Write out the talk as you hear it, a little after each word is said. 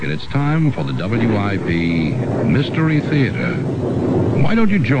And it's time for the WIP Mystery Theater. Why don't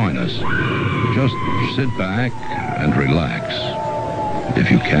you join us? Just sit back and relax, if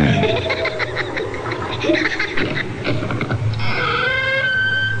you can.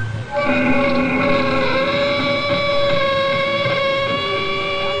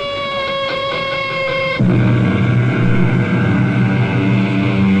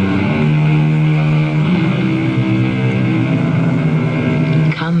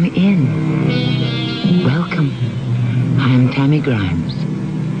 Come in. Welcome. I am Tammy Grimes.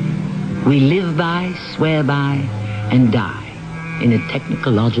 We live by, swear by, and die in a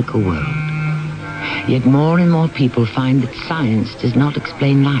technological world. Yet more and more people find that science does not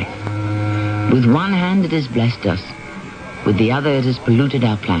explain life. With one hand it has blessed us. With the other it has polluted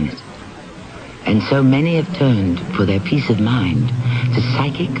our planet. And so many have turned for their peace of mind to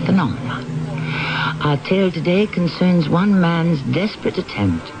psychic phenomena. Our tale today concerns one man's desperate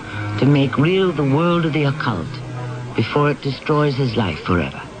attempt to make real the world of the occult before it destroys his life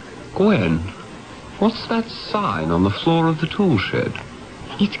forever. Gwen, what's that sign on the floor of the tool shed?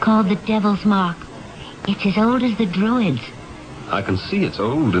 It's called the Devil's Mark. It's as old as the Druids. I can see it's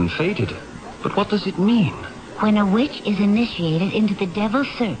old and faded, but what does it mean? When a witch is initiated into the Devil's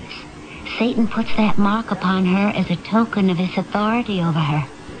service, Satan puts that mark upon her as a token of his authority over her.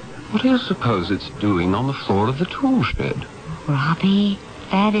 What do you suppose it's doing on the floor of the tool shed? Robbie,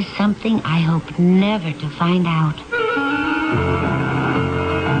 that is something I hope never to find out.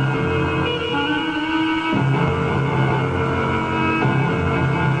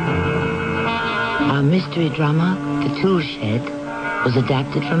 Our mystery drama, The Tool Shed, was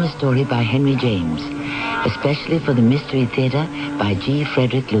adapted from a story by Henry James, especially for the Mystery Theater by G.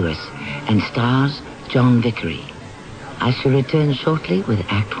 Frederick Lewis, and stars John Vickery. I shall return shortly with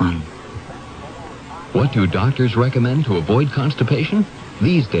Act One. What do doctors recommend to avoid constipation?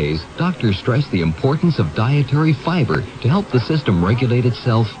 These days, doctors stress the importance of dietary fiber to help the system regulate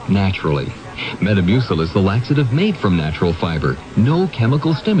itself naturally. Metamucil is the laxative made from natural fiber, no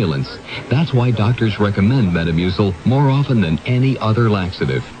chemical stimulants. That's why doctors recommend Metamucil more often than any other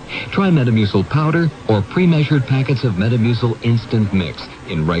laxative. Try Metamucil powder or pre-measured packets of Metamucil instant mix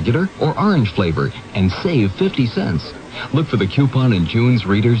in regular or orange flavor and save 50 cents. Look for the coupon in June's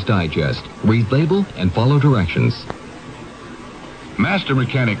Reader's Digest. Read label and follow directions. Master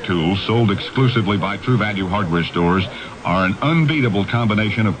Mechanic tools sold exclusively by True Value hardware stores are an unbeatable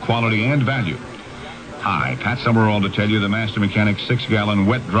combination of quality and value. Hi, Pat Summerall to tell you the Master Mechanic 6-gallon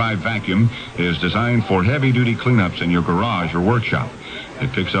wet-dry vacuum is designed for heavy-duty cleanups in your garage or workshop.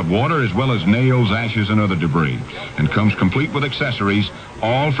 It picks up water as well as nails, ashes, and other debris, and comes complete with accessories,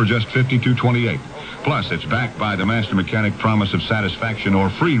 all for just $52.28. Plus, it's backed by the Master Mechanic promise of satisfaction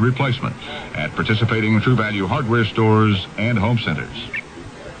or free replacement at participating True Value hardware stores and home centers.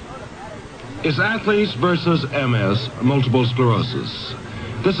 It's athletes versus MS, multiple sclerosis.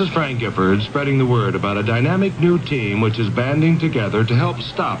 This is Frank Gifford spreading the word about a dynamic new team which is banding together to help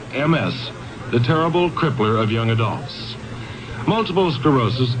stop MS, the terrible crippler of young adults. Multiple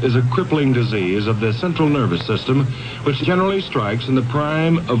sclerosis is a crippling disease of the central nervous system, which generally strikes in the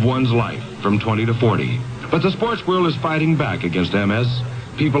prime of one's life, from 20 to 40. But the sports world is fighting back against MS.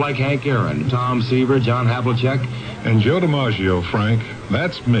 People like Hank Aaron, Tom Seaver, John Havlicek, and Joe DiMaggio, Frank.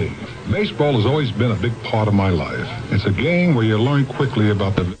 That's me. Baseball has always been a big part of my life. It's a game where you learn quickly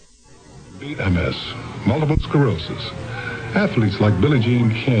about the beat MS, multiple sclerosis. Athletes like Billie Jean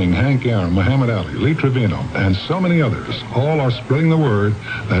King, Hank Aaron, Muhammad Ali, Lee Trevino, and so many others all are spreading the word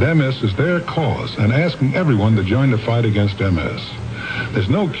that MS is their cause and asking everyone to join the fight against MS. There's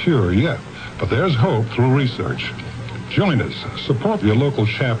no cure yet, but there's hope through research. Join us. Support your local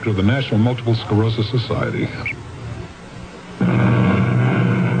chapter of the National Multiple Sclerosis Society.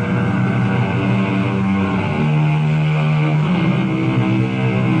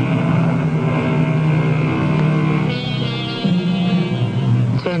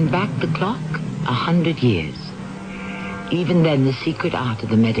 Turn back the clock 100 years. Even then, the secret art of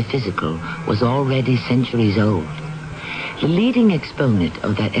the metaphysical was already centuries old. The leading exponent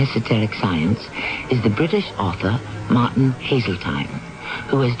of that esoteric science is the British author Martin Haseltine,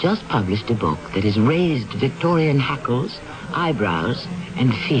 who has just published a book that has raised Victorian hackles, eyebrows,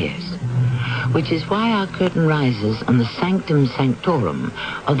 and fears, which is why our curtain rises on the sanctum sanctorum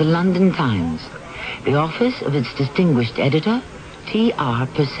of the London Times, the office of its distinguished editor, T.R.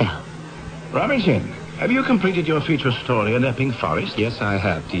 Purcell. Robinson, have you completed your feature story on Epping Forest? Yes, I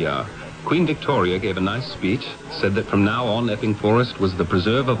have, T.R. Queen Victoria gave a nice speech, said that from now on Epping Forest was the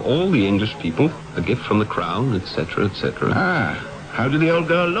preserve of all the English people, a gift from the Crown, etc., etc. Ah, how did the old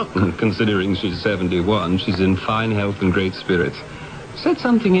girl look? Considering she's 71, she's in fine health and great spirits. said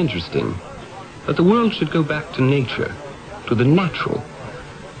something interesting. That the world should go back to nature, to the natural.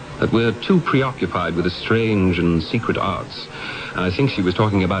 That we're too preoccupied with the strange and secret arts. And I think she was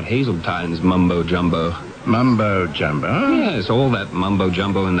talking about Hazeltine's mumbo-jumbo. Mumbo-jumbo? Yes, all that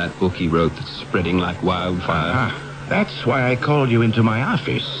mumbo-jumbo in that book he wrote that's spreading like wildfire. That's why I called you into my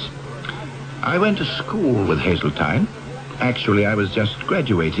office. I went to school with Hazeltine. Actually, I was just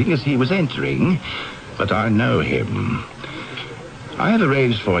graduating as he was entering, but I know him. I have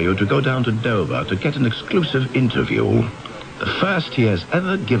arranged for you to go down to Dover to get an exclusive interview. The first he has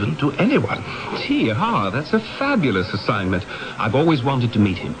ever given to anyone. That's a fabulous assignment. I've always wanted to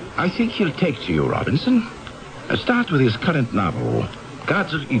meet him. I think he'll take to you, Robinson. Start with his current novel,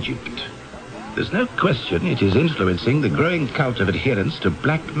 Gods of Egypt. There's no question it is influencing the growing cult of adherence to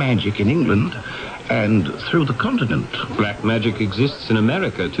black magic in England and through the continent. Black magic exists in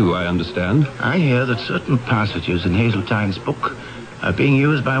America, too, I understand. I hear that certain passages in Hazeltine's book are being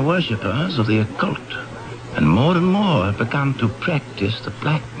used by worshippers of the occult. And more have begun to practice the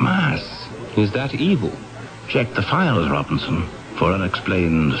Black Mass. Is that evil? Check the files, Robinson, for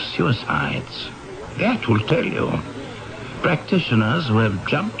unexplained suicides. That will tell you. Practitioners who have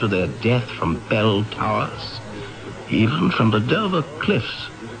jumped to their death from bell towers, even from the Dover cliffs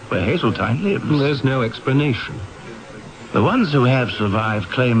where Hazeltine lives. There's no explanation. The ones who have survived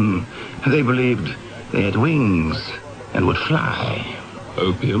claim they believed they had wings and would fly.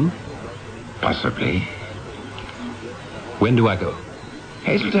 Opium? Possibly. When do I go?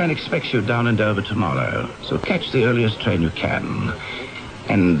 Hazeltine expects you down in Dover tomorrow, so catch the earliest train you can.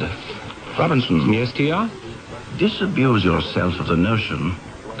 And, Robinson... Yes, T.R.? Disabuse yourself of the notion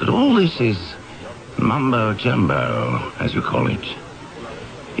that all this is mumbo-jumbo, as you call it.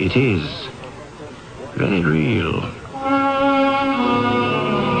 It is very real.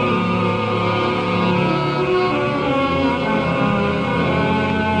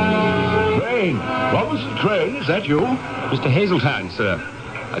 Robinson Crane, is that you? Mr. Hazeltine, sir.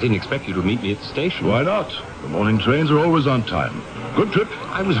 I didn't expect you to meet me at the station. Why not? The morning trains are always on time. Good trip?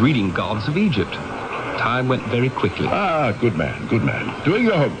 I was reading Gods of Egypt. Time went very quickly. Ah, good man, good man. Doing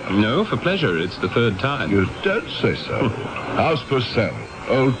your homework? No, for pleasure. It's the third time. You don't say so. How's Purcell?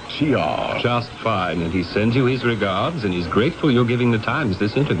 Old T.R. Just fine, and he sends you his regards, and he's grateful you're giving the Times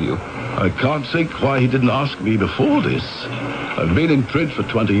this interview. I can't think why he didn't ask me before this. I've been in print for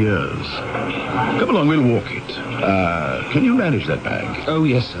 20 years. Come along, we'll walk it. Can you manage that bag? Oh,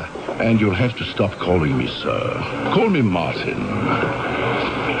 yes, sir. And you'll have to stop calling me sir. Call me Martin.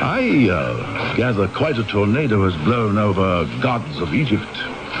 I gather quite a tornado has blown over Gods of Egypt.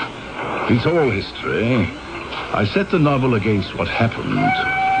 It's all history. I set the novel against what happened,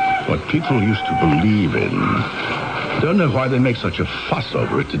 what people used to believe in. Don't know why they make such a fuss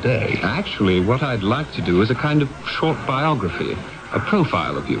over it today. Actually, what I'd like to do is a kind of short biography, a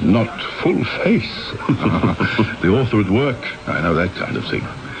profile of you. Not full face. The author at work, I know that kind of thing.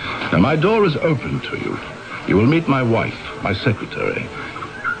 Now, my door is open to you. You will meet my wife, my secretary.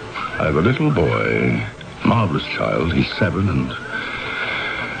 I have a little boy, marvelous child. He's 7 and...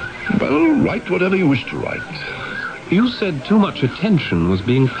 well, write whatever you wish to write. You said too much attention was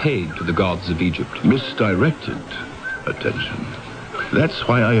being paid to the Gods of Egypt. Misdirected attention. That's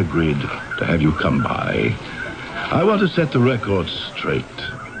why I agreed to have you come by. I want to set the record straight.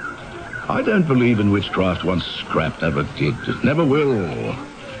 I don't believe in witchcraft. Once scrapped, never did. Never will.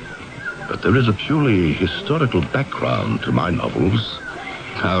 But there is a purely historical background to my novels.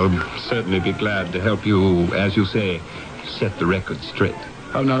 I'll certainly be glad to help you, as you say, set the record straight.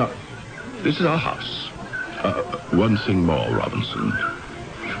 Oh, no. This is our house. One thing more, Robinson.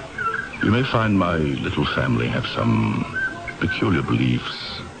 You may find my little family have some peculiar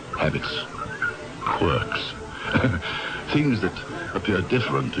beliefs, habits, quirks, things that appear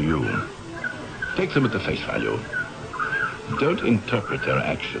different to you. Take them at the face value. Don't interpret their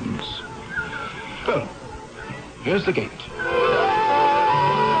actions. Well, here's the gate.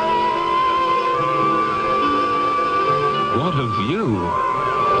 What a view.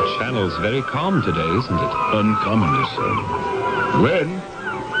 The channel's very calm today, isn't it? Uncommonly so.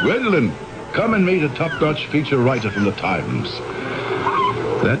 Gwendolyn, come and meet a top-notch feature writer from the Times.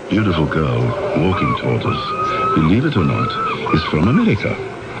 That beautiful girl walking toward us, believe it or not, is from America.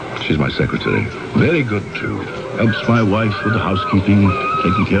 She's my secretary. Very good, too. Helps my wife with the housekeeping,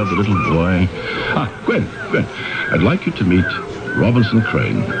 taking care of the little boy. Gwen, I'd like you to meet Robinson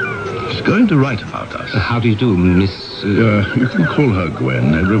Crane. She's going to write about us. How do you do, Miss... you can call her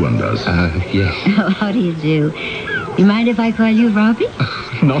Gwen. Everyone does. Yes. Oh, how do you do? You mind if I call you Robbie?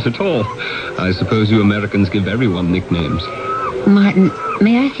 Not at all. I suppose you Americans give everyone nicknames. Martin,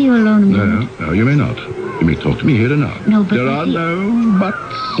 may I see you alone a minute? No, you may not. You may talk to me here and now. No, but... There are no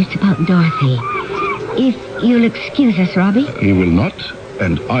buts. It's about Dorothy. If you'll excuse us, Robbie. He will not,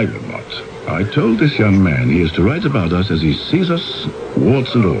 and I will not. I told this young man he is to write about us as he sees us,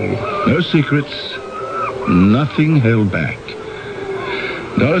 warts and all. No secrets, nothing held back.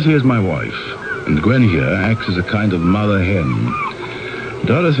 Dorothy is my wife, and Gwen here acts as a kind of mother hen.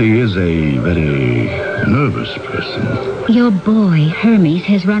 Dorothy is a very nervous person. Your boy, Hermes,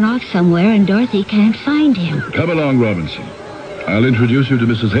 has run off somewhere and Dorothy can't find him. Come along, Robinson. I'll introduce you to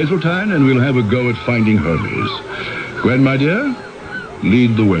Mrs. Hazeltine, and we'll have a go at finding Hermes. Gwen, my dear,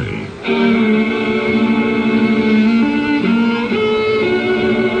 lead the way.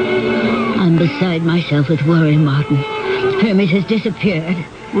 I'm beside myself with worry, Martin. Hermes has disappeared.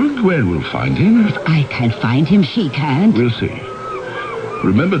 Well, Gwen will find him. If I can't find him, she can't. We'll see.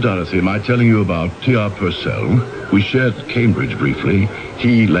 Remember, Dorothy, my telling you about T.R. Purcell? We shared Cambridge briefly.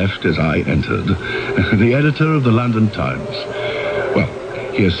 He left as I entered. The editor of the London Times. Well,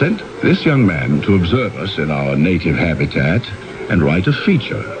 he has sent this young man to observe us in our native habitat and write a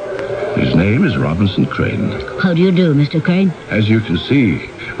feature. His name is Robinson Crane. How do you do, Mr. Crane? As you can see,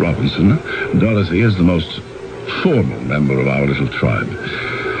 Robinson, Dorothy is the most formal member of our little tribe.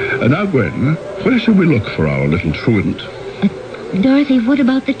 Now, Gwen, where shall we look for our little truant? Dorothy, what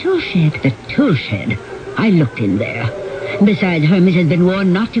about the tool shed? The tool shed? I looked in there. Besides, Hermes has been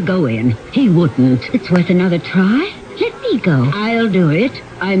warned not to go in. He wouldn't. It's worth another try. Let me go. I'll do it.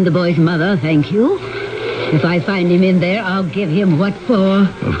 I'm the boy's mother, thank you. If I find him in there, I'll give him what for.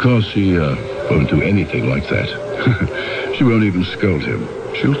 Of course, she won't do anything like that. She won't even scold him.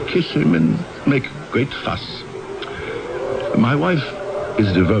 She'll kiss him and make a great fuss. My wife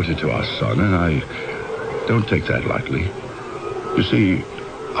is devoted to our son, and I don't take that lightly. You see,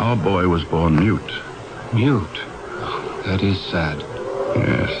 our boy was born mute. Mute? That is sad.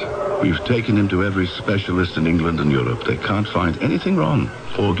 Yes. We've taken him to every specialist in England and Europe. They can't find anything wrong,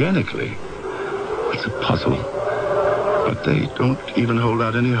 organically. It's a puzzle. But they don't even hold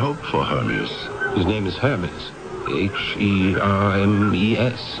out any hope for Hermes. His name is Hermes. Hermes.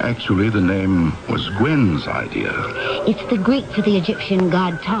 Actually, the name was Gwen's idea. It's the Greek for the Egyptian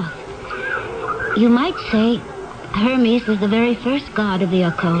god Thoth. You might say Hermes was the very first god of the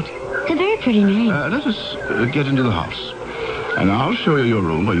occult. It's a very pretty name. Let us get into the house. And I'll show you your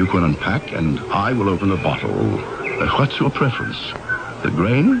room where you can unpack, and I will open a bottle. What's your preference? The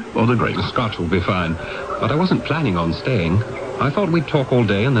grain or the grape? The Scotch will be fine. But I wasn't planning on staying. I thought we'd talk all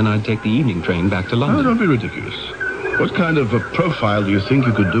day, and then I'd take the evening train back to London. Oh, don't be ridiculous. What kind of a profile do you think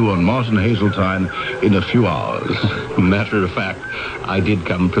you could do on Martin Hazeltine in a few hours? Matter of fact, I did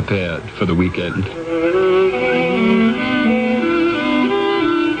come prepared for the weekend.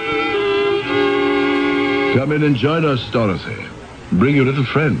 Come in and join us, Dorothy. Bring your little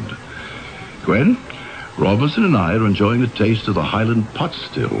friend. Gwen, Robinson and I are enjoying a taste of the Highland pot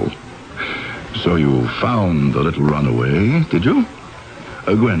still. So you found the little runaway, did you?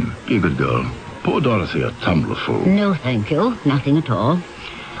 Gwen, be a good girl. Pour Dorothy a tumblerful. No, thank you. Nothing at all.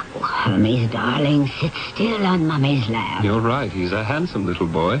 Oh, Hermes, darling, sit still on Mummy's lap. You're right. He's a handsome little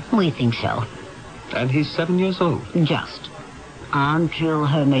boy. We think so. And he's 7 years old. Just. Aren't you,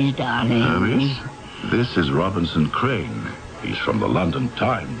 Hermes, darling? Hermes, this is Robinson Crane. He's from the London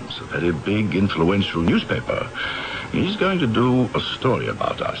Times, a very big, influential newspaper. He's going to do a story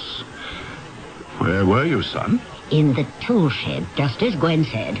about us. Where were you, son? In the tool shed, just as Gwen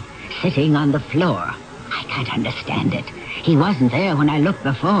said. Sitting on the floor. I can't understand it. He wasn't there when I looked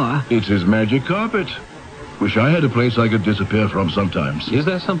before. It's his magic carpet. Wish I had a place I could disappear from sometimes. Is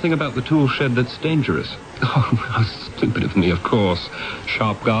there something about the tool shed that's dangerous? Oh, how stupid of me, of course.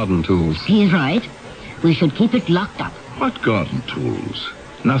 Sharp garden tools. He's right. We should keep it locked up. What garden tools?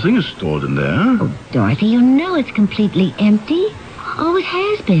 Nothing is stored in there. Oh, Dorothy, you know it's completely empty. Always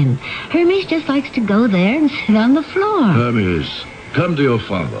has been. Hermes just likes to go there and sit on the floor. Hermes, come to your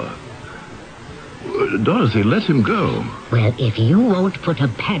father. Dorothy, let him go. Well, if you won't put a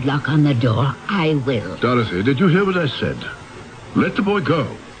padlock on the door, I will. Dorothy, did you hear what I said? Let the boy go,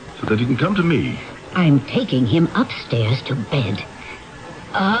 so that he can come to me. I'm taking him upstairs to bed.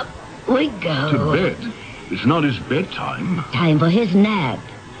 Up we go. To bed? It's not his bedtime. Time for his nap.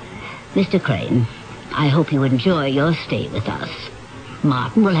 Mr. Crane, I hope you enjoy your stay with us.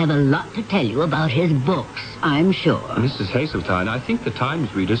 Martin will have a lot to tell you about his books, I'm sure. Mrs. Hazeltine, I think the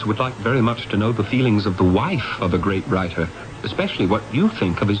Times readers would like very much to know the feelings of the wife of a great writer, especially what you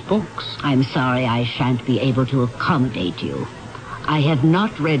think of his books. I'm sorry I shan't be able to accommodate you. I have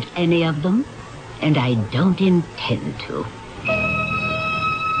not read any of them, and I don't intend to.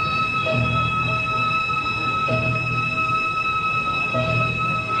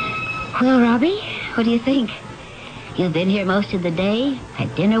 Well, Robbie, What do you think? You've been here most of the day,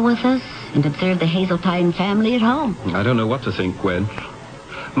 had dinner with us, and observed the Hazeltine family at home. I don't know what to think, Gwen.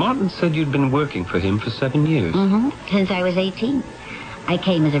 Martin said you'd been working for him for 7 years. Mm-hmm. Since I was 18. I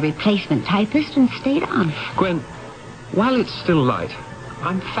came as a replacement typist and stayed on. Gwen, while it's still light,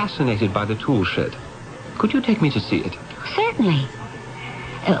 I'm fascinated by the tool shed. Could you take me to see it? Certainly.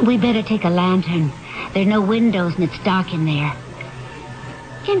 We better take a lantern. There are no windows and it's dark in there.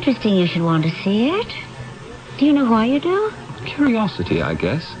 Interesting you should want to see it. Do you know why you do? Curiosity, I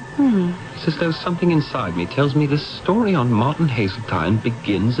guess. It's as though something inside me tells me the story on Martin Hazeltine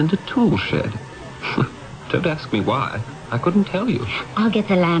begins in the tool shed. Don't ask me why. I couldn't tell you. I'll get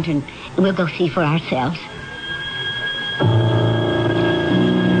the lantern and we'll go see for ourselves.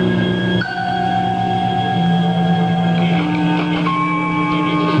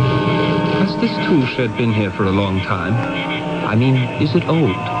 Has this tool shed been here for a long time? I mean, is it old?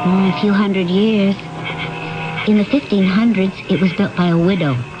 A few hundred years. In the 1500s, it was built by a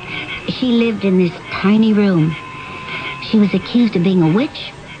widow. She lived in this tiny room. She was accused of being a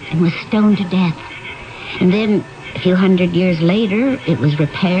witch and was stoned to death. And then, a few hundred years later, it was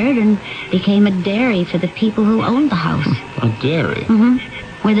repaired and became a dairy for the people who owned the house. A dairy? Mm-hmm.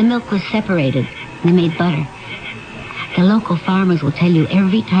 Where the milk was separated and they made butter. The local farmers will tell you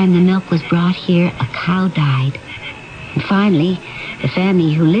every time the milk was brought here, a cow died. And finally, the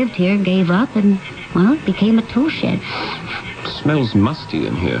family who lived here gave up and, well, it became a tool shed. It smells musty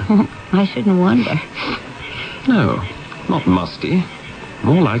in here. I shouldn't wonder. No, not musty.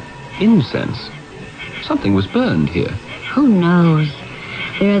 More like incense. Something was burned here. Who knows?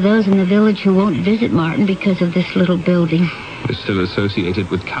 There are those in the village who won't visit Martin because of this little building. It's still associated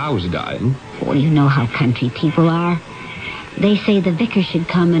with cows dying. Well, you know how country people are. They say the vicar should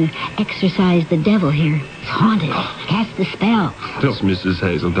come and exorcise the devil here. It's haunted. Cast the spell. Does Mrs.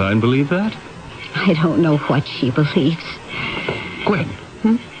 Hazeltine believe that? I don't know what she believes. Gwen,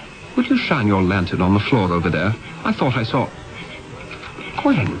 would you shine your lantern on the floor over there? I thought I saw...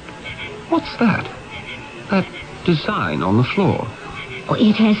 Gwen, what's that? That design on the floor. Oh,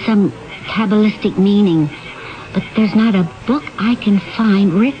 it has some Kabbalistic meaning, but there's not a book I can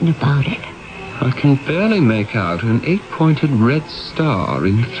find written about it. I can barely make out an 8-pointed red star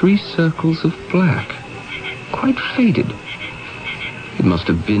in 3 circles of black. Quite faded. It must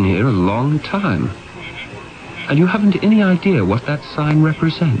have been here a long time. And you haven't any idea what that sign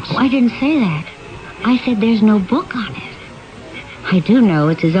represents. Oh, I didn't say that. I said there's no book on it. I do know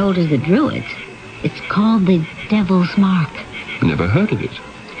it's as old as the Druids. It's called the Devil's Mark. Never heard of it.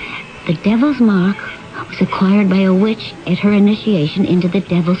 The Devil's Mark was acquired by a witch at her initiation into the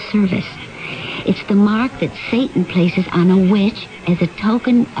Devil's service. It's the mark that Satan places on a witch as a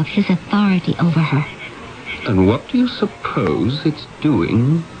token of his authority over her. And what do you suppose it's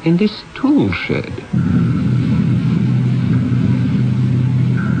doing in this tool shed?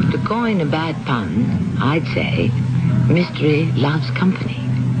 To coin a bad pun, I'd say, mystery loves company.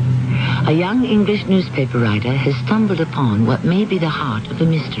 A young English newspaper writer has stumbled upon what may be the heart of a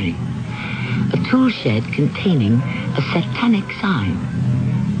mystery. A tool shed containing a satanic sign.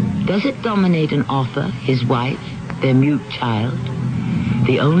 Does it dominate an author, his wife, their mute child?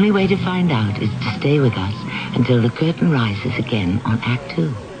 The only way to find out is to stay with us until the curtain rises again on Act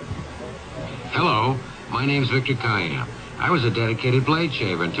 2. Hello, my name's Victor Kaya. I was a dedicated blade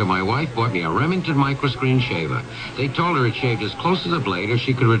shaver until my wife bought me a Remington microscreen shaver. They told her it shaved as close to the blade or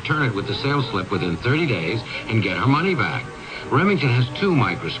she could return it with the sales slip within 30 days and get her money back. Remington has 2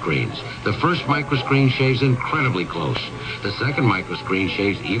 microscreens. The first microscreen shaves incredibly close. The second microscreen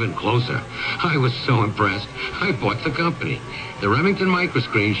shaves even closer. I was so impressed, I bought the company. The Remington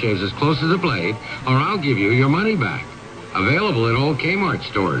microscreen shaves as close to the blade, or I'll give you your money back. Available at all Kmart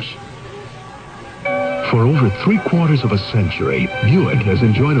stores. For over 3/4 of a century, Buick has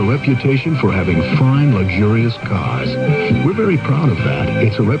enjoyed a reputation for having fine, luxurious cars. We're very proud of that.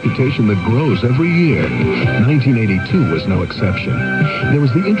 It's a reputation that grows every year. 1982 was no exception. There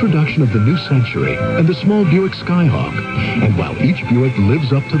was the introduction of the new Century and the small Buick Skyhawk. And while each Buick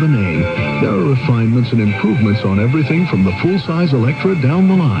lives up to the name, there are refinements and improvements on everything from the full-size Electra down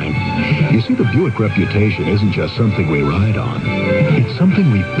the line. You see, the Buick reputation isn't just something we ride on. It's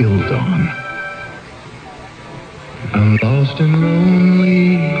something we build on. I'm lost and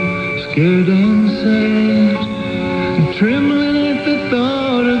lonely, scared and sad, trembling at the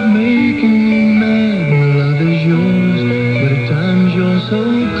thought of making you mad. My love is yours, but at times you're so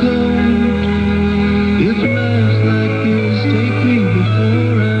cold. If nights like this take me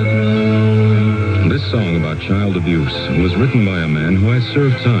before I grow. This song about child abuse was written by a man who has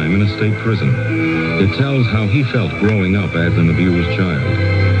served time in a state prison. It tells how he felt growing up as an abused child.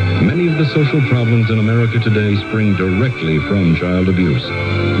 Many of the social problems in America today spring directly from child abuse.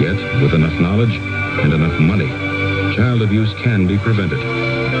 Yet, with enough knowledge and enough money, child abuse can be prevented.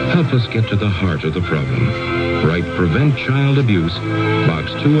 Help us get to the heart of the problem. Write Prevent Child Abuse,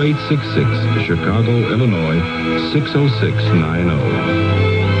 Box 2866, Chicago, Illinois, 60690.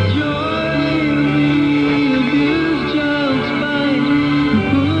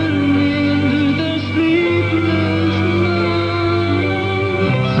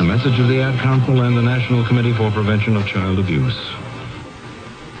 Message of the Ad Council and the National Committee for Prevention of Child Abuse.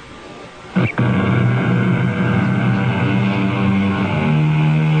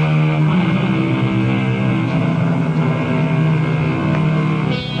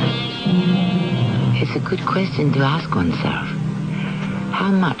 It's a good question to ask oneself.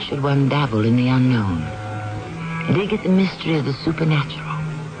 How much should one dabble in the unknown? Dig at the mystery of the supernatural.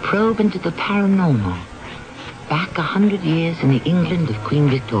 Probe into the paranormal. Back 100 years in the England of Queen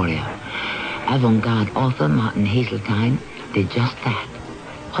Victoria, avant-garde author Martin Haseltine did just that.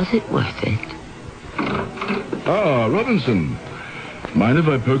 Was it worth it? Ah, Robinson. Mind if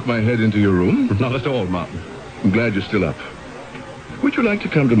I poke my head into your room? Not at all, Martin. I'm glad you're still up. Would you like to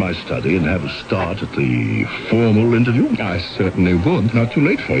come to my study and have a start at the formal interview? I certainly would. Not too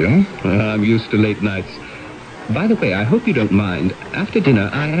late for you. I'm used to late nights. By the way, I hope you don't mind. After dinner,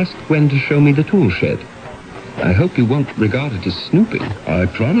 I asked Gwen to show me the tool shed. I hope you won't regard it as snooping. I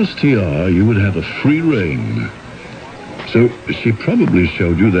promised TR you would have a free rein. So she probably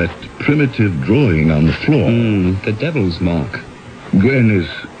showed you that primitive drawing on the floor. The devil's mark. Gwen is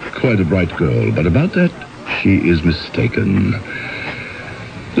quite a bright girl, but about that, she is mistaken.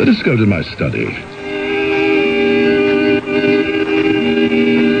 Let us go to my study.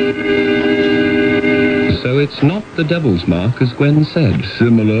 So it's not the devil's mark, as Gwen said.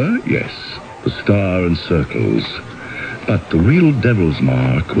 Similar, yes. The star and circles. But the real devil's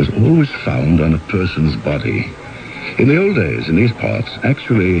mark was always found on a person's body. In the old days, in these parts,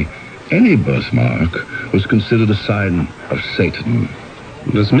 actually, any birthmark was considered a sign of Satan.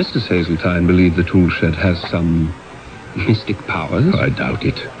 Does Mrs. Haseltine believe the tool shed has some mystic powers? I doubt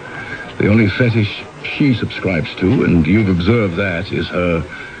it. The only fetish she subscribes to, and you've observed that, is her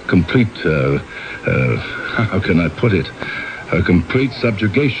complete, how can I put it? Her complete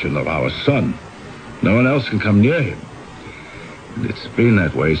subjugation of our son. No one else can come near him. It's been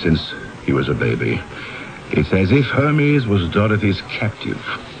that way since he was a baby. It's as if Hermes was Dorothy's captive.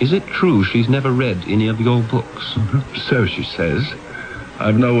 Is it true she's never read any of your books? So she says.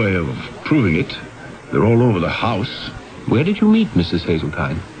 I've no way of proving it. They're all over the house. Where did you meet Mrs.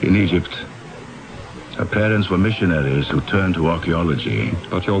 Haseltine? In Egypt. Her parents were missionaries who turned to archaeology.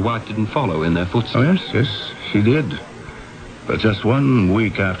 But your wife didn't follow in their footsteps? Oh, yes, she did. But just 1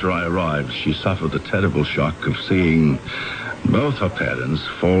 week after I arrived, she suffered the terrible shock of seeing both her parents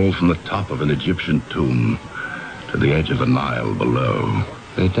fall from the top of an Egyptian tomb to the edge of the Nile below.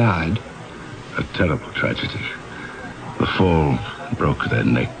 They died? A terrible tragedy. The fall broke their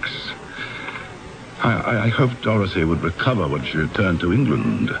necks. I hoped Dorothy would recover when she returned to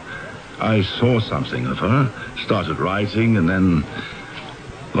England. I saw something of her, started writing, and then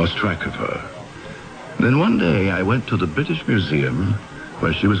lost track of her. Then one day I went to the British Museum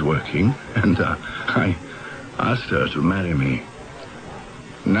where she was working, and I asked her to marry me.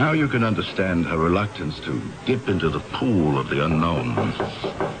 Now you can understand her reluctance to dip into the pool of the unknown.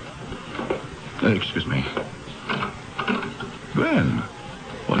 Excuse me. Gwen,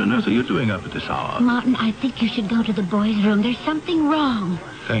 what on earth are you doing up at this hour? Martin, I think you should go to the boys' room. There's something wrong.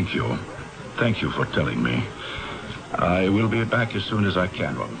 Thank you. Thank you for telling me. I will be back as soon as I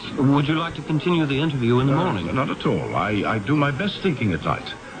can, Robinson. Would you like to continue the interview in the morning? Not at all. I do my best thinking at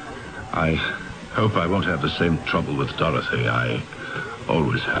night. I hope I won't have the same trouble with Dorothy I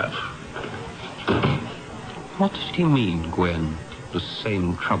always have. What did he mean, Gwen? The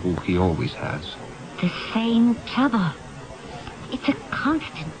same trouble he always has. The same trouble. It's a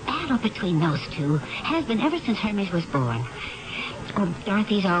constant battle between those two. Has been ever since Hermes was born. Oh,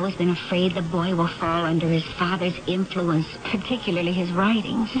 Dorothy's always been afraid the boy will fall under his father's influence, particularly his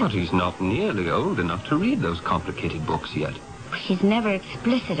writings. But he's not nearly old enough to read those complicated books yet. She's never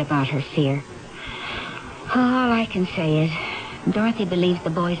explicit about her fear. All I can say is, Dorothy believes the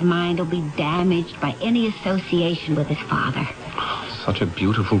boy's mind will be damaged by any association with his father. Such a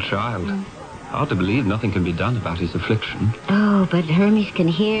beautiful child. Hard to believe nothing can be done about his affliction. Oh, but Hermes can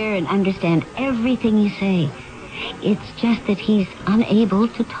hear and understand everything you say. It's just that he's unable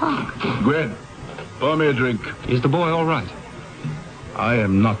to talk. Gwen, pour me a drink. Is the boy all right? I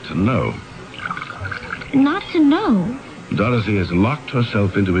am not to know. Not to know? Dorothy has locked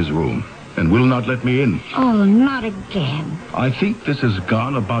herself into his room. and will not let me in. Oh, not again. I think this has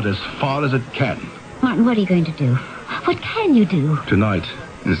gone about as far as it can. Martin, what are you going to do? What can you do? Tonight,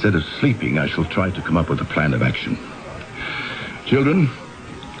 instead of sleeping, I shall try to come up with a plan of action. Children,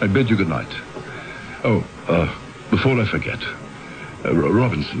 I bid you good night. Oh, before I forget,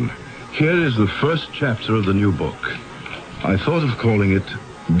 Robinson, here is the first chapter of the new book. I thought of calling it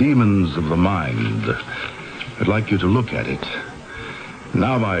Demons of the Mind. I'd like you to look at it.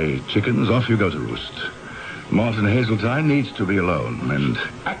 Now, my chickens, off you go to roost. Martin Hazeltine needs to be alone, and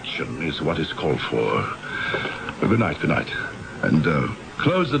action is what is called for. Good night, good night. And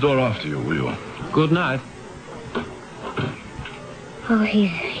close the door after you, will you? Good night. Oh,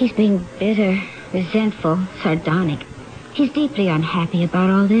 he's being bitter, resentful, sardonic. He's deeply unhappy about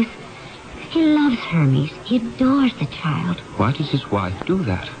all this. He loves Hermes. He adores the child. Why does his wife do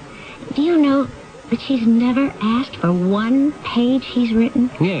that? Do you know that she's never asked for one page he's written?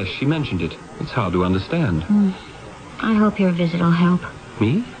 Yes, she mentioned it. It's hard to understand. I hope your visit will help.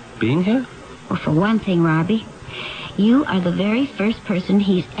 Me? Being here? Well, for one thing, Robbie, you are the very first person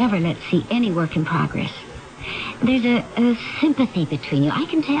he's ever let see any work in progress. There's a sympathy between you, I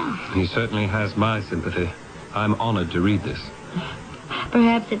can tell. He certainly has my sympathy. I'm honored to read this.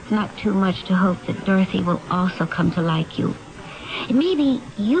 Perhaps it's not too much to hope that Dorothy will also come to like you. Maybe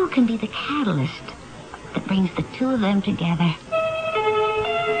you can be the catalyst that brings the two of them together.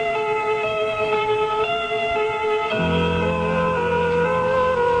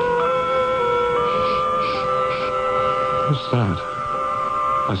 What's that?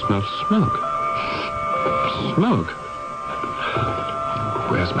 I smell smoke. Smoke?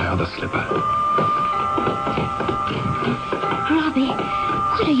 Where's my other slipper? Robbie,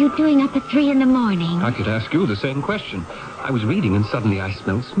 what are you doing up at 3 in the morning? I could ask you the same question. I was reading and suddenly I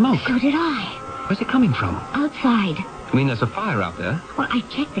smelled smoke. So did I. Where's it coming from? Outside. You mean there's a fire out there? Well, I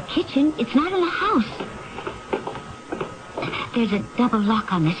checked the kitchen. It's not in the house. There's a double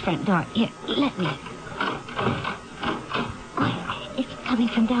lock on this front door. Here, let me. Oh, it's coming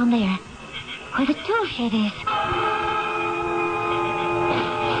from down there, where the tool shed is.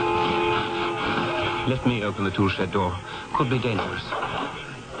 Let me open the tool shed door. Could be dangerous.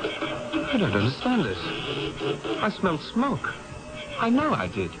 I don't understand this. I smelled smoke. I know I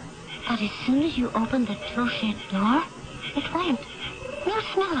did. But as soon as you opened the tool shed door, it went. No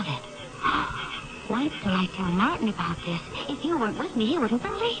smell of it. Wait till I tell Martin about this. If you weren't with me, he wouldn't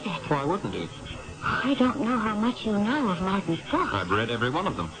believe it. Why wouldn't he? I don't know how much you know of Martin's books. I've read every one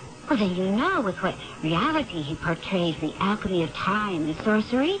of them. Well, then you know with what reality he portrays the alchemy of time and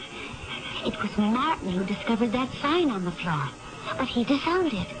sorcery. It was Martin who discovered that sign on the floor. But he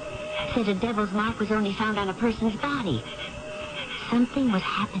disowned it. Said a devil's mark was only found on a person's body. Something was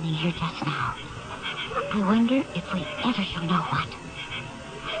happening here just now. I wonder if we ever shall know what.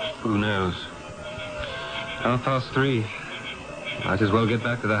 Who knows? 3:30. Might as well get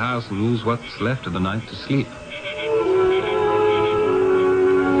back to the house and use what's left of the night to sleep.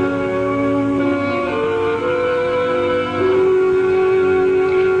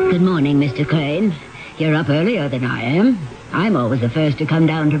 Good morning, Mr. Crane. You're up earlier than I am. I'm always the first to come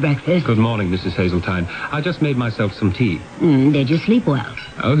down to breakfast. Good morning, Mrs. Hazeltine. I just made myself some tea. Did you sleep well?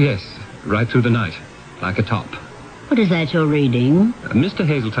 Oh, yes. Right through the night. Like a top. What is that you're reading? Mr.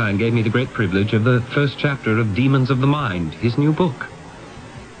 Hazeltine gave me the great privilege of the first chapter of Demons of the Mind, his new book.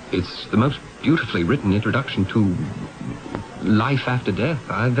 It's the most beautifully written introduction to life after death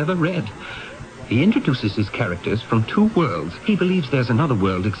I've ever read. He introduces his characters from two worlds. He believes there's another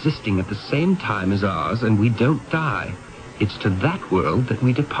world existing at the same time as ours, and we don't die. It's to that world that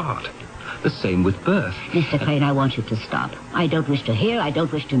we depart. The same with birth. Mr. Crane, I want you to stop. I don't wish to hear, I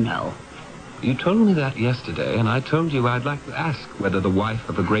don't wish to know. You told me that yesterday, and I told you I'd like to ask whether the wife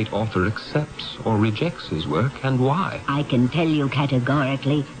of a great author accepts or rejects his work, and why. I can tell you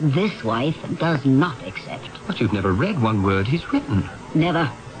categorically, this wife does not accept. But you've never read one word he's written. Never.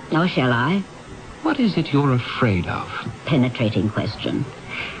 Nor shall I. What is it you're afraid of? Penetrating question.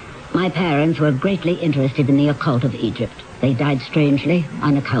 My parents were greatly interested in the occult of Egypt. They died strangely,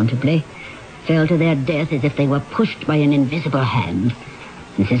 unaccountably, fell to their death as if they were pushed by an invisible hand.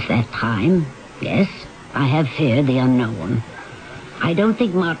 And since that time, yes, I have feared the unknown. I don't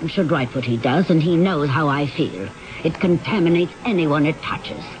think Martin should write what he does, and he knows how I feel. It contaminates anyone it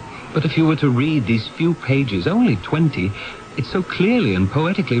touches. But if you were to read these few pages, only 20, it's so clearly and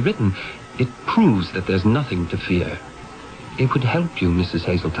poetically written, it proves that there's nothing to fear. It would help you, Mrs.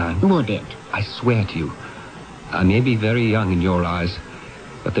 Hazeltine. Would it? I swear to you. I may be very young in your eyes,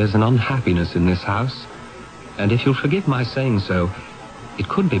 but there's an unhappiness in this house. And if you'll forgive my saying so, it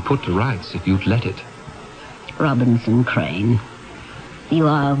could be put to rights if you'd let it. Robinson Crane, you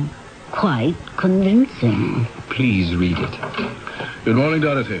are quite convincing. Please read it. Good morning,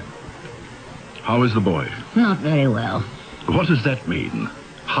 Dorothy. How is the boy? Not very well. What does that mean?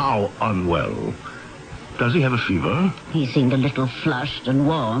 How unwell? Does he have a fever? He seemed a little flushed and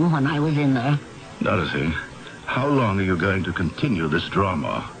warm when I was in there. Dorothy, how long are you going to continue this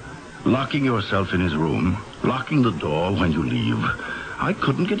drama? Locking yourself in his room, locking the door when you leave. I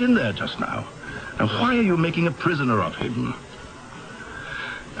couldn't get in there just now. Now, why are you making a prisoner of him?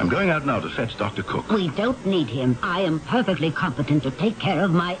 I'm going out now to fetch Dr. Cook. We don't need him. I am perfectly competent to take care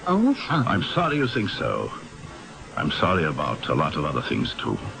of my own son. I'm sorry you think so. I'm sorry about a lot of other things,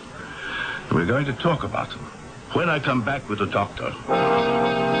 too. We're going to talk about them when I come back with the doctor.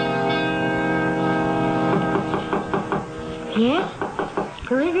 Yes?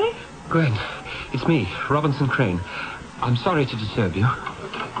 Who is it? Gwen, it's me, Robinson Crane. I'm sorry to disturb you.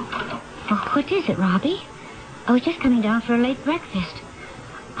 Oh, what is it, Robbie? I was just coming down for a late breakfast.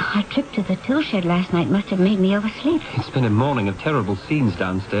 Our trip to the tool shed last night must have made me oversleep. It's been a morning of terrible scenes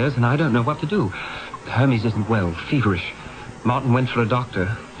downstairs, and I don't know what to do. Hermes isn't well, feverish. Martin went for a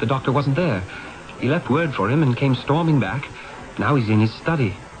doctor. The doctor wasn't there. He left word for him and came storming back. Now he's in his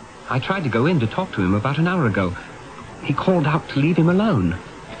study. I tried to go in to talk to him about an hour ago. He called out to leave him alone.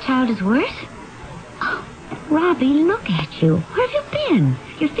 The child is worse? Oh, Robbie, look at you. Where have you been?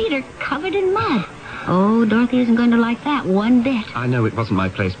 Your feet are covered in mud. Oh, Dorothy isn't going to like that one bit. I know it wasn't my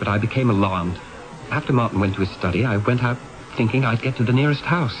place, but I became alarmed. After Martin went to his study, I went out thinking I'd get to the nearest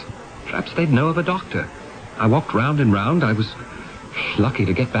house. Perhaps they'd know of a doctor. I walked round and round. I was lucky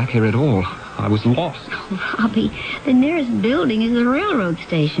to get back here at all. I was lost. Oh, Robbie, the nearest building is a railroad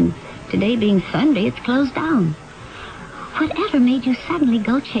station. Today being Sunday, it's closed down. Whatever made you suddenly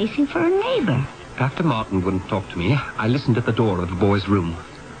go chasing for a neighbor? After Martin wouldn't talk to me, I listened at the door of the boy's room.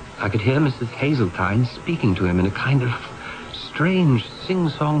 I could hear Mrs. Hazeltine speaking to him in a kind of strange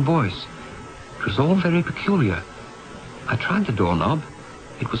sing-song voice. It was all very peculiar. I tried the doorknob.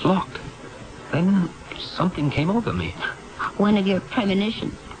 It was locked. Then something came over me. One of your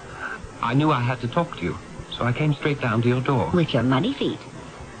premonitions. I knew I had to talk to you, so I came straight down to your door. With your muddy feet.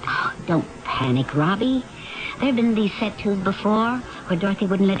 Oh, don't panic, Robbie. There have been these set to's before, where Dorothy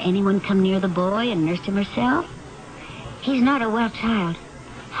wouldn't let anyone come near the boy and nursed him herself. He's not a well child.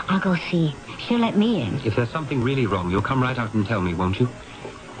 I'll go see. She'll let me in. If there's something really wrong, you'll come right out and tell me, won't you?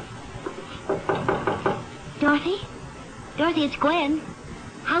 Dorothy? Dorothy, it's Gwen.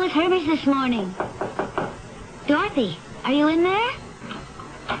 How was Hermes this morning? Dorothy, are you in there?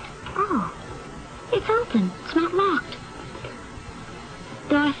 Oh, it's open. It's not locked.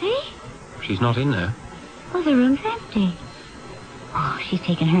 Dorothy? She's not in there. Oh, the room's empty. Oh, she's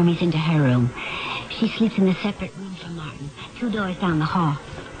taken Hermes into her room. She sleeps in a separate room from Martin, 2 doors down the hall.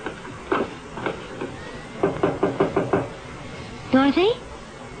 Dorothy?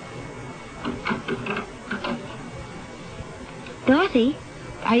 Dorothy,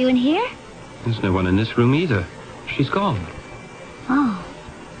 are you in here? There's no one in this room either. She's gone. Oh,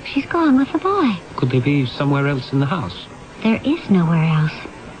 she's gone with the boy. Could they be somewhere else in the house? There is nowhere else.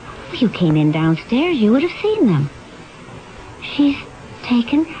 If you came in downstairs, you would have seen them. She's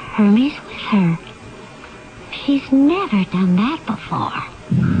taken Hermes with her. She's never done that before.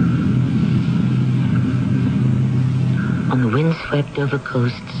 On the wind-swept-over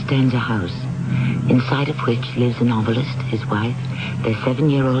coast stands a house, inside of which lives a novelist, his wife, their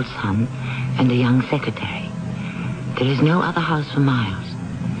 7-year-old son, and a young secretary. There is no other house for miles.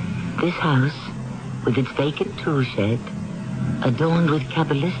 This house, with its vacant tool shed, adorned with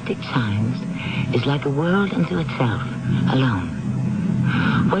Kabbalistic signs, is like a world unto itself, alone.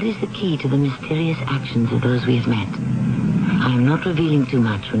 What is the key to the mysterious actions of those we have met? I am not revealing too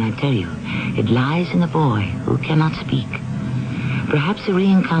much when I tell you it lies in the boy who cannot speak. Perhaps a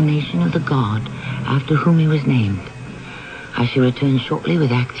reincarnation of the god after whom he was named. I shall return shortly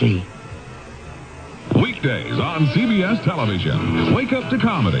with Act 3. Weekdays on CBS television. Wake up to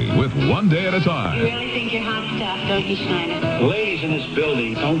comedy with One Day at a Time. You really think you're hot stuff, don't you, Schneider? Ladies in this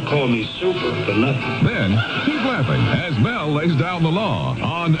building don't call me super for nothing. Then, keep laughing as Mel lays down the law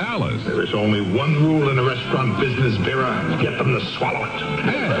on Alice. There is only one rule in the restaurant business, Vera. Get them to swallow it.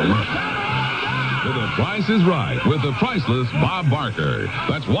 And The Price is Right with the priceless Bob Barker.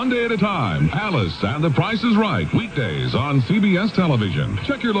 That's One Day at a Time. Alice and The Price is Right. Weekdays on CBS television.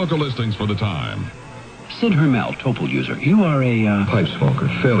 Check your local listings for the time. Sid Hermel, Topol user. You are a, pipe smoker,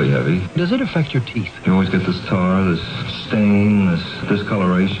 fairly heavy. Does it affect your teeth? You always get this tar, this stain, this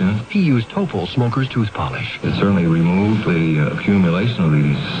discoloration. He used Topol Smoker's tooth polish. It certainly removed the accumulation of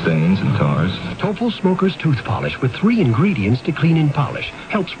these stains and tars. Topol Smoker's tooth polish with 3 ingredients to clean and polish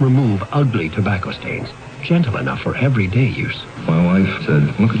helps remove ugly tobacco stains. gentle enough for everyday use. My wife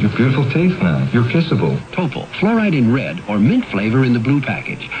said, look at your beautiful teeth now. You're kissable. Topol, fluoride in red or mint flavor in the blue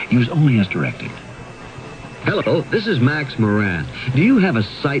package. Use only as directed. Hello, this is Max Moran. Do you have a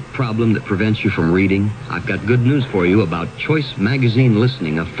sight problem that prevents you from reading? I've got good news for you about Choice Magazine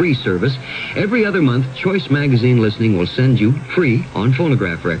Listening, a free service. Every other month, Choice Magazine Listening will send you, free, on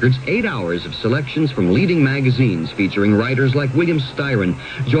phonograph records, 8 hours of selections from leading magazines featuring writers like William Styron,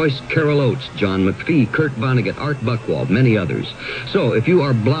 Joyce Carol Oates, John McPhee, Kurt Vonnegut, Art Buchwald, many others. So if you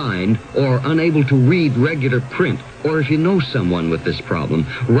are blind or unable to read regular print, or if you know someone with this problem,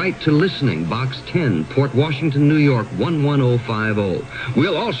 write to Listening, Box 10, Port Washington, New York, 11050.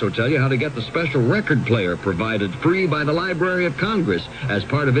 We'll also tell you how to get the special record player provided free by the Library of Congress as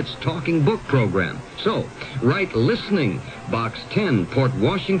part of its Talking Book program. So, write Listening, Box 10, Port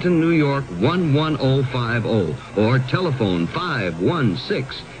Washington, New York, 11050, or telephone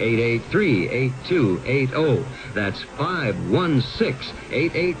 516-883-8280. That's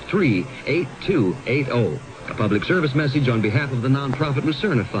 516-883-8280. A public service message on behalf of the nonprofit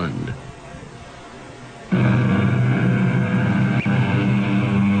Lucerna Fund.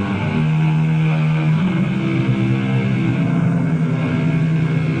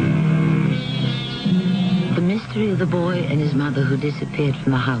 The mystery of the boy and his mother who disappeared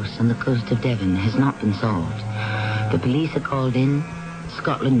from the house on the coast of Devon has not been solved. The police are called in,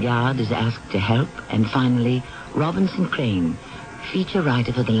 Scotland Yard is asked to help, and finally, Robinson Crane, feature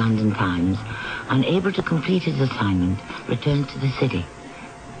writer for the London Times, unable to complete his assignment, returns to the city.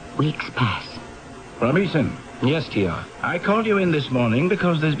 Weeks pass. Robinson. Yes, T.R. I called you in this morning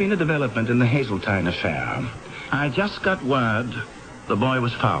because there's been a development in the Hazeltine affair. I just got word the boy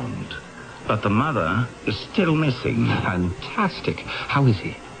was found, but the mother is still missing. Fantastic. How is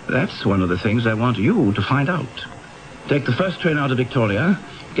he? That's one of the things I want you to find out. Take the first train out of Victoria.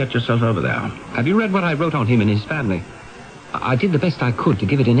 Get yourself over there. Have you read what I wrote on him and his family? I did the best I could to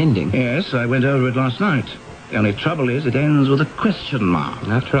give it an ending. Yes, I went over it last night. The only trouble is it ends with a question mark.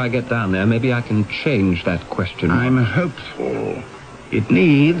 After I get down there, maybe I can change that question mark. I'm hopeful. It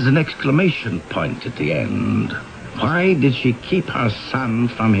needs an exclamation point at the end. Why did she keep her son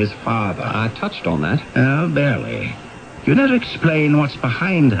from his father? I touched on that. Oh, barely. You never explain what's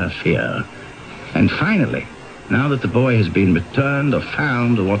behind her fear. And finally, now that the boy has been returned or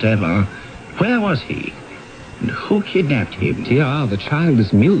found or whatever, where was he? And who kidnapped him? T.R., the child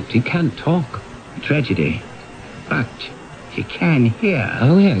is mute. He can't talk. Tragedy. But he can hear.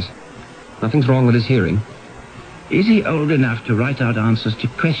 Oh, yes. Nothing's wrong with his hearing. Is he old enough to write out answers to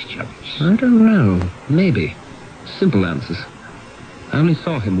questions? I don't know. Maybe. Simple answers. I only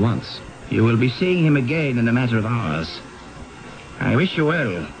saw him once. You will be seeing him again in a matter of hours. I wish you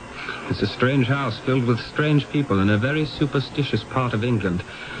well. It's a strange house filled with strange people in a very superstitious part of England.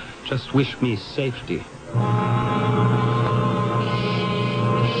 Just wish me safety.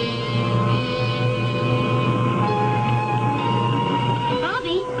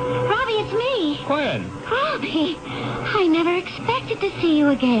 Robbie, it's me. Gwen. Robbie, I never expected to see you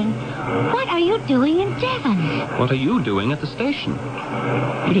again. What are you doing in Devon? What are you doing at the station?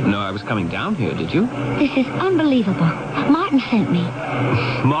 You didn't know I was coming down here, did you? This is unbelievable. Martin sent me.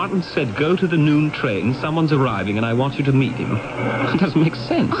 Martin said go to the noon train. Someone's arriving and I want you to meet him. It doesn't make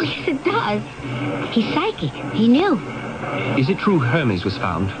sense. Oh, yes, it does. He's psychic. He knew. Is it true Hermes was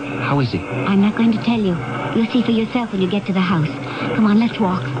found? How is he? I'm not going to tell you. You'll see for yourself when you get to the house. Come on, let's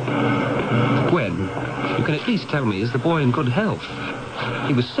walk. Gwen, you can at least tell me, is the boy in good health?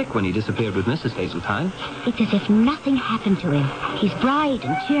 He was sick when he disappeared with Mrs. Hazeltine. It's as if nothing happened to him. He's bright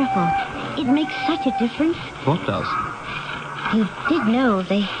and cheerful. It makes such a difference. What does? You did know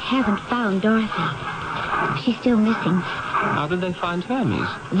they haven't found Dorothy. She's still missing. How did they find Hermes?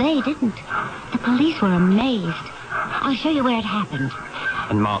 They didn't. The police were amazed. I'll show you where it happened.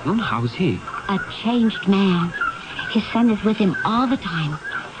 And Martin, how's he? A changed man. His son is with him all the time.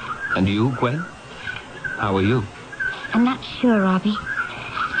 And you, Gwen? How are you? I'm not sure, Robbie.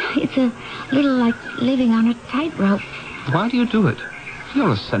 It's a little like living on a tightrope. Why do you do it?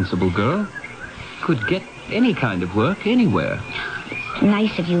 You're a sensible girl. Could get any kind of work anywhere.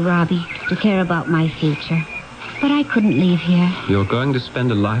 Nice of you, Robbie, to care about my future. But I couldn't leave here. You're going to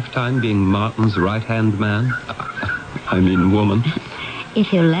spend a lifetime being Martin's right-hand man? I mean woman.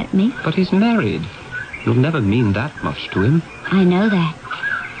 If you'll let me. But he's married. You'll never mean that much to him. I know that.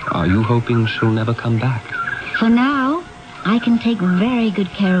 Are you hoping she'll never come back? For now, I can take very good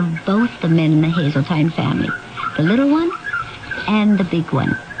care of both the men in the Hazeltine family. The little one and the big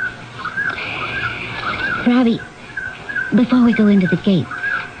one. Robbie, before we go into the gate,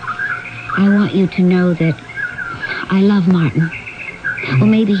 I want you to know that I love Martin. Well,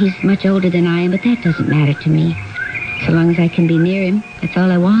 maybe he's much older than I am, but that doesn't matter to me. So long as I can be near him, that's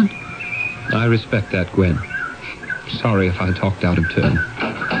all I want. I respect that, Gwen. Sorry if I talked out of turn.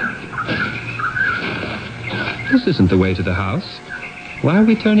 This isn't the way to the house. Why are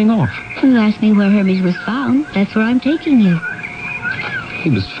we turning off? You asked me where Hermes was found. That's where I'm taking you. He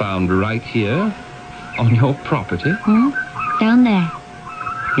was found right here, on your property. Hmm? Down there.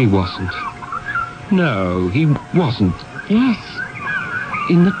 He wasn't. No, he wasn't. Yes.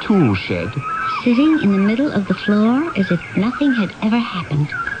 In the tool shed. Sitting in the middle of the floor as if nothing had ever happened.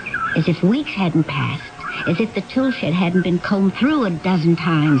 As if weeks hadn't passed. As if the tool shed hadn't been combed through a dozen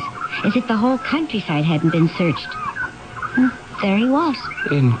times. As if the whole countryside hadn't been searched. There he was.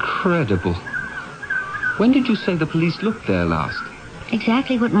 Incredible. When did you say the police looked there last?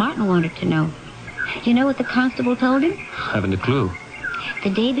 Exactly what Martin wanted to know. You know what the constable told him? Haven't a clue. The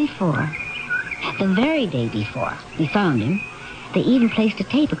day before, the very day before we found him, they even placed a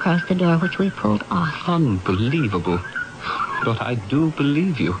tape across the door, which we pulled off. Unbelievable. But I do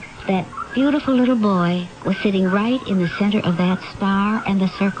believe you. That beautiful little boy was sitting right in the center of that star and the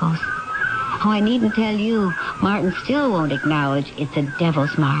circles. Oh, I needn't tell you, Martin still won't acknowledge it's a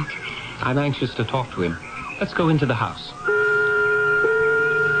devil's mark. I'm anxious to talk to him. Let's go into the house.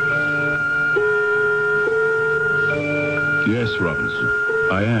 Yes, Robinson.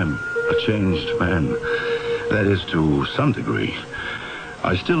 I am a changed man. That is, to some degree.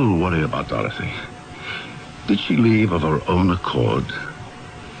 I still worry about Dorothy. Did she leave of her own accord?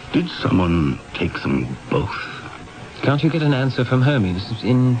 Did someone take them both? Can't you get an answer from Hermes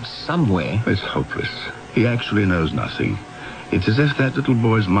in some way? It's hopeless. He actually knows nothing. It's as if that little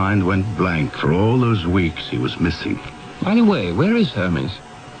boy's mind went blank for all those weeks he was missing. By the way, where is Hermes?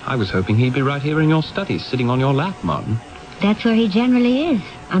 I was hoping he'd be right here in your study, sitting on your lap, Martin. That's where he generally is,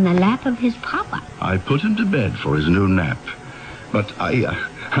 on the lap of his papa. I put him to bed for his new nap. But I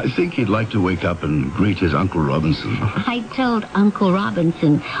think he'd like to wake up and greet his Uncle Robinson. I told Uncle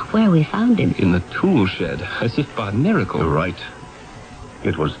Robinson where we found him. In the tool shed, as if by miracle. You're right.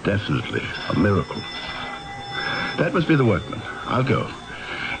 It was definitely a miracle. That must be the workman. I'll go.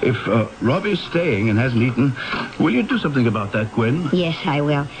 If Robbie's staying and hasn't eaten, will you do something about that, Gwen? Yes, I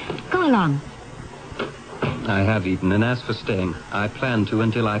will. Go along. I have eaten, and as for staying, I plan to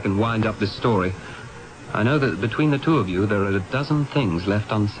until I can wind up this story. I know that between the two of you, there are a dozen things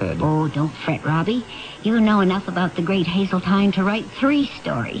left unsaid. Oh, don't fret, Robbie. You know enough about the great Hazeltine to write 3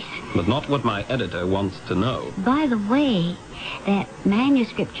 stories. But not what my editor wants to know. By the way, that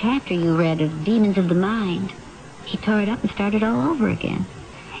manuscript chapter you read of Demons of the Mind, he tore it up and started all over again.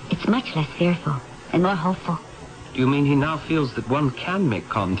 It's much less fearful and more hopeful. Do you mean he now feels that one can make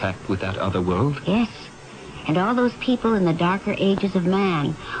contact with that other world? Yes. And all those people in the darker ages of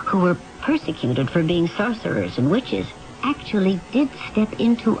man who were persecuted for being sorcerers and witches actually did step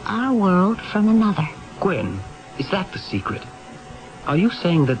into our world from another. Gwen, is that the secret? Are you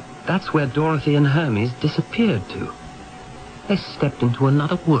saying that that's where Dorothy and Hermes disappeared to? They stepped into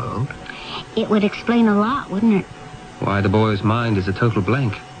another world? It would explain a lot, wouldn't it? Why the boy's mind is a total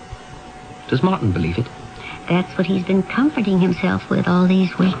blank. Does Martin believe it? That's what he's been comforting himself with all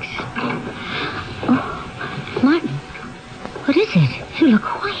these weeks. Oh, Martin, what is it? You look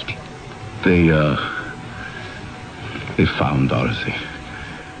white. They found Dorothy.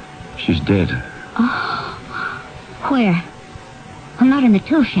 She's dead. Oh, where? I'm not in the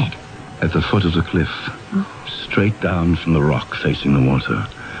tool shed. At the foot of the cliff. Oh. Straight down from the rock facing the water.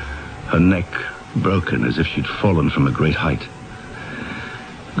 Her neck broken as if she'd fallen from a great height.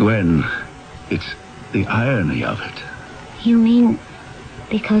 Gwen, it's the irony of it. You mean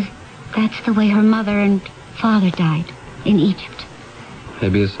because that's the way her mother and father died in Egypt?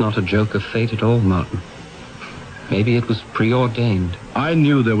 Maybe it's not a joke of fate at all, Martin. Maybe it was preordained. I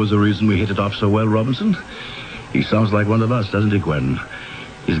knew there was a reason we hit it off so well, Robinson. He sounds like one of us, doesn't he, Gwen?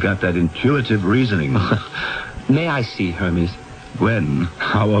 He's got that intuitive reasoning. May I see Hermes? Gwen,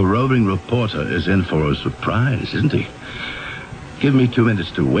 our roving reporter is in for a surprise, isn't he? Give me 2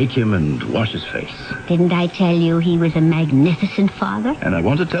 minutes to wake him and wash his face. Didn't I tell you he was a magnificent father? And I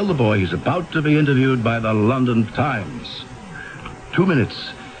want to tell the boy he's about to be interviewed by the London Times. 2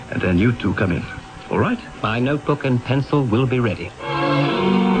 minutes, and then you two come in. All right? My notebook and pencil will be ready.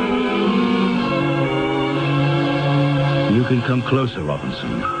 You can come closer,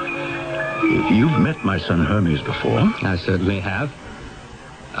 Robinson. You've met my son Hermes before. I certainly have.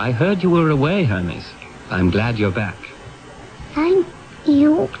 I heard you were away, Hermes. I'm glad you're back. Thank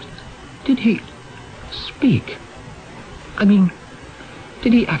you. Did he speak? I mean,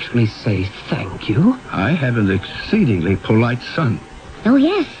 did he actually say thank you? I have an exceedingly polite son. Oh,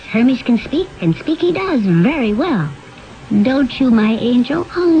 yes. Hermes can speak, and speak he does very well. Don't you, my angel?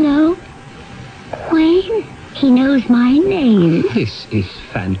 Hello? Wayne? He knows my name. This is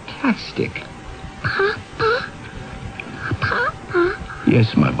fantastic. Papa? Papa?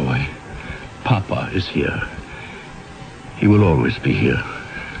 Yes, my boy. Papa is here. He will always be here.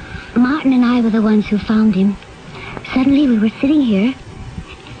 Martin and I were the ones who found him. Suddenly we were sitting here,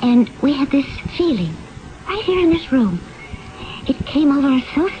 and we had this feeling, right here in this room. It came over us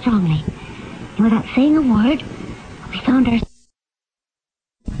so strongly. And without saying a word, we found our...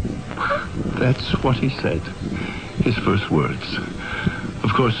 That's what he said. His first words.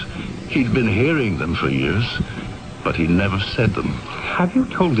 Of course, he'd been hearing them for years, but he never said them. Have you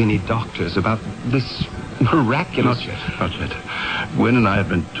told any doctors about this miraculous... Not yet, not yet. Gwen and I have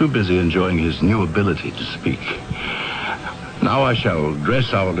been too busy enjoying his new ability to speak. Now I shall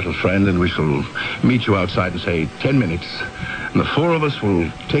dress our little friend, and we shall meet you outside in, say, 10 minutes. And the four of us will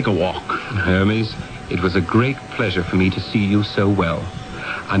take a walk. Hermes, it was a great pleasure for me to see you so well.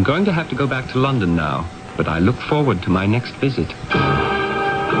 I'm going to have to go back to London now, but I look forward to my next visit.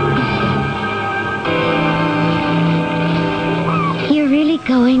 You're really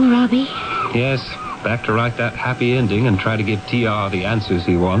going, Robbie? Yes, back to write that happy ending and try to give TR the answers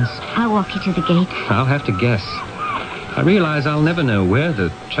he wants. I'll walk you to the gate. I'll have to guess. I realize I'll never know where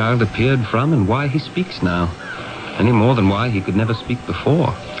the child appeared from and why he speaks now, any more than why he could never speak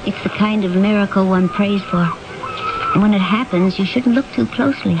before. It's the kind of miracle one prays for. And when it happens, you shouldn't look too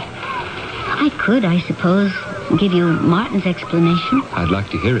closely. I could, I suppose, give you Martin's explanation. I'd like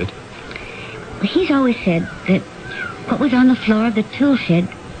to hear it. Well, he's always said that what was on the floor of the tool shed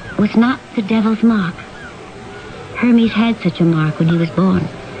was not the devil's mark. Hermes had such a mark when he was born.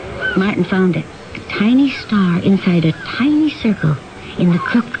 Martin found it. A tiny star inside a tiny circle in the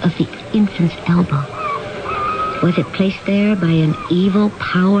crook of the infant's elbow. Was it placed there by an evil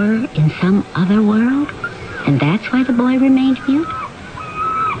power in some other world? And that's why the boy remained mute?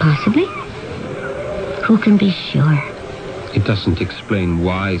 Possibly. Who can be sure? It doesn't explain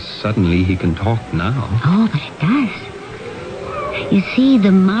why suddenly he can talk now. Oh, but it does. You see,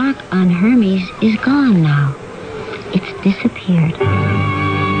 the mark on Hermes is gone now. It's disappeared.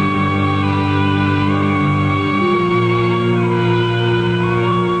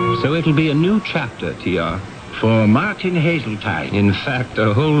 So it'll be a new chapter, TR. For Martin Hazeltine. In fact,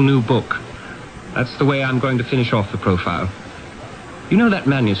 a whole new book. That's the way I'm going to finish off the profile. You know that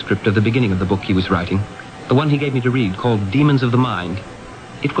manuscript of the beginning of the book he was writing? The one he gave me to read, called Demons of the Mind.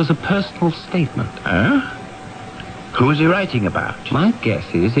 It was a personal statement. Huh? Who was he writing about? My guess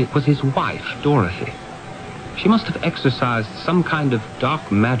is it was his wife, Dorothy. She must have exercised some kind of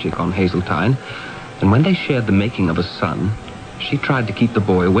dark magic on Hazeltine, and when they shared the making of a son, she tried to keep the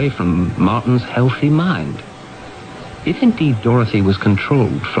boy away from Martin's healthy mind. If indeed Dorothy was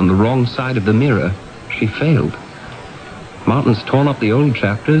controlled from the wrong side of the mirror, she failed. Martin's torn up the old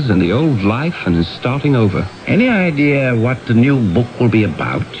chapters and the old life and is starting over. Any idea what the new book will be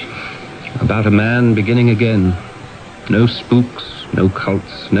about? About a man beginning again. No spooks, no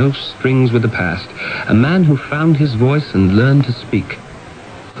cults, no strings with the past. A man who found his voice and learned to speak.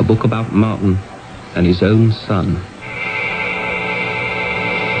 A book about Martin and his own son.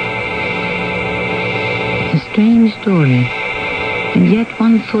 A strange story, and yet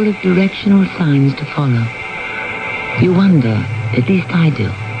one full of directional signs to follow. You wonder, at least I do,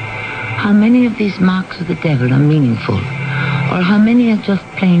 how many of these marks of the devil are meaningful, or how many are just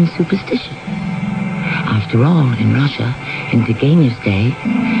plain superstition. After all, in Russia, in Turgenev's day,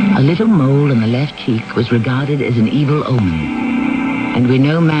 a little mole on the left cheek was regarded as an evil omen, and we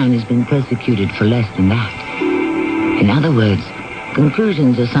know man has been persecuted for less than that. In other words,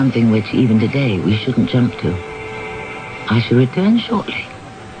 conclusions are something which, even today, we shouldn't jump to. I shall return shortly.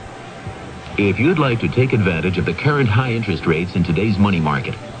 If you'd like to take advantage of the current high interest rates in today's money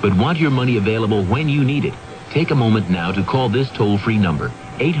market, but want your money available when you need it, take a moment now to call this toll-free number,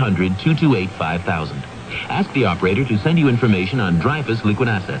 800-228-5000. Ask the operator to send you information on Dreyfus Liquid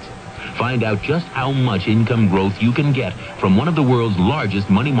Assets. Find out just how much income growth you can get from one of the world's largest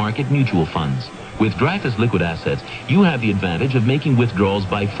money market mutual funds. With Dreyfus Liquid Assets, you have the advantage of making withdrawals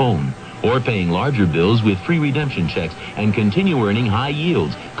by phone or paying larger bills with free redemption checks and continue earning high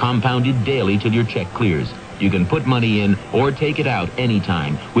yields, compounded daily till your check clears. You can put money in or take it out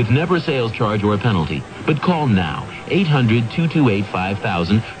anytime with never a sales charge or a penalty. But call now,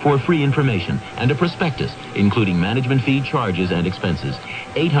 800-228-5000 for free information and a prospectus, including management fee, charges, and expenses.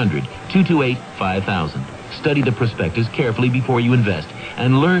 800-228-5000. Study the prospectus carefully before you invest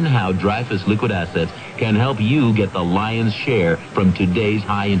and learn how Dreyfus Liquid Assets can help you get the lion's share from today's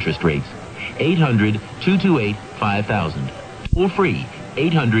high interest rates. 800-228-5000. Toll free,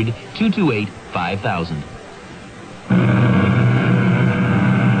 800-228-5000.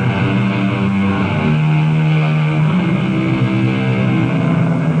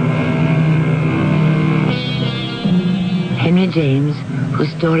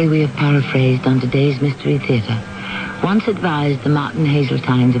 story we have paraphrased on today's Mystery Theater once advised the Martin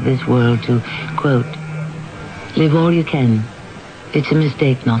Hazeltines of this world to, quote, live all you can. It's a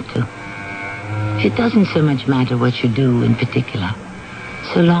mistake not to. It doesn't so much matter what you do in particular,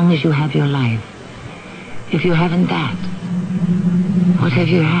 so long as you have your life. If you haven't that, what have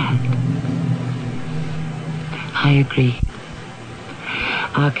you had? I agree.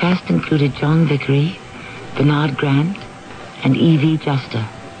 Our cast included John Vickery, Bernard Grant, and E.V. Juster.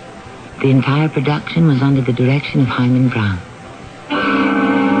 The entire production was under the direction of Hyman Brown.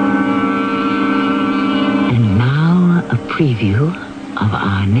 And now a preview of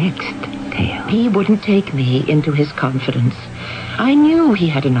our next tale. He wouldn't take me into his confidence. I knew he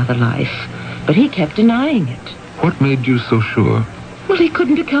had another life, but he kept denying it. What made you so sure? Well, he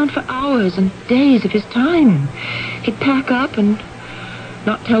couldn't account for hours and days of his time. He'd pack up and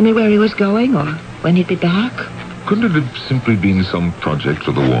not tell me where he was going or when he'd be back. Couldn't it have simply been some project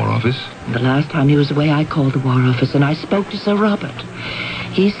for the War Office? The last time he was away, I called the War Office and I spoke to Sir Robert.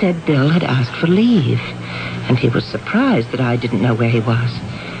 He said Bill had asked for leave, and he was surprised that I didn't know where he was.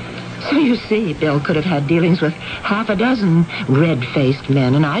 So you see, Bill could have had dealings with half a dozen red-faced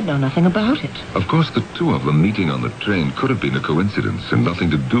men, and I'd know nothing about it. Of course, the two of them meeting on the train could have been a coincidence and nothing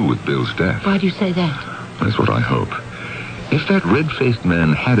to do with Bill's death. Why do you say that? That's what I hope. If that red-faced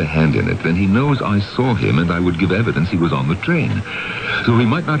man had a hand in it, then he knows I saw him and I would give evidence he was on the train. So he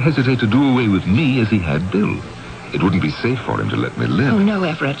might not hesitate to do away with me as he had Bill. It wouldn't be safe for him to let me live. Oh, no,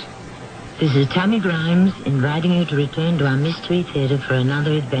 Everett. This is Tammy Grimes inviting you to return to our Mystery Theater for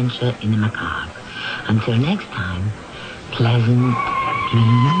another adventure in the macabre. Until next time, pleasant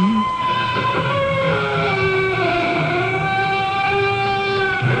dreams.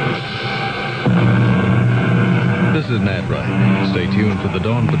 This is Nat Wright. Stay tuned for the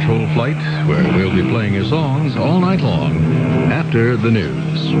Dawn Patrol flight, where we'll be playing your songs all night long after the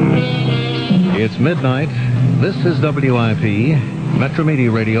news. It's midnight. This is WIP, Metro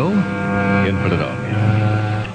Media Radio in Philadelphia.